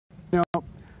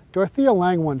Dorothea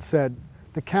Lange once said,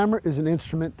 "The camera is an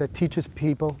instrument that teaches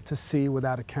people to see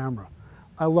without a camera."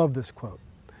 I love this quote.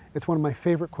 It's one of my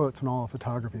favorite quotes in all of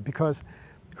photography because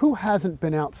who hasn't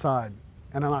been outside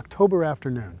on an October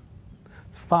afternoon?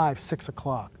 It's 5, 6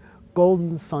 o'clock,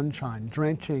 golden sunshine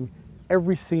drenching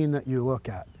every scene that you look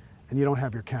at, and you don't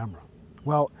have your camera.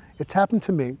 Well, it's happened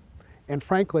to me, and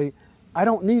frankly, I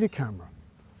don't need a camera.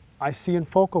 I see in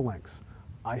focal lengths.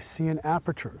 I see in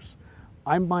apertures.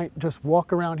 I might just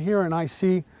walk around here and I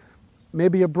see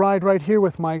maybe a bride right here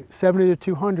with my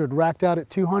 70-200 racked out at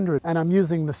 200, and I'm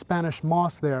using the Spanish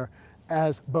moss there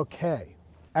as bokeh.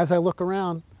 As I look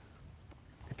around,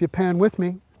 if you pan with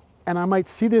me, and I might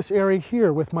see this area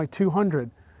here with my 200,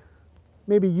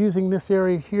 maybe using this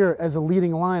area here as a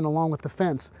leading line along with the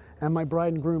fence, and my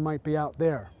bride and groom might be out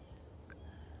there.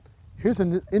 Here's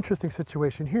an interesting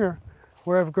situation here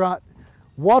where I've got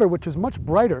water which is much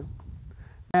brighter,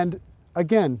 and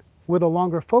again, with a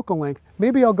longer focal length,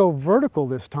 maybe I'll go vertical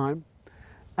this time,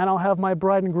 and I'll have my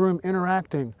bride and groom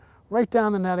interacting right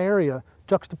down in that area,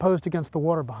 juxtaposed against the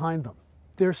water behind them.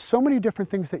 There's so many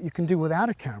different things that you can do without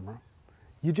a camera.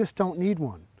 You just don't need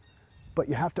one, but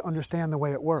you have to understand the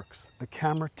way it works. The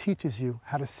camera teaches you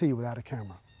how to see without a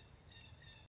camera.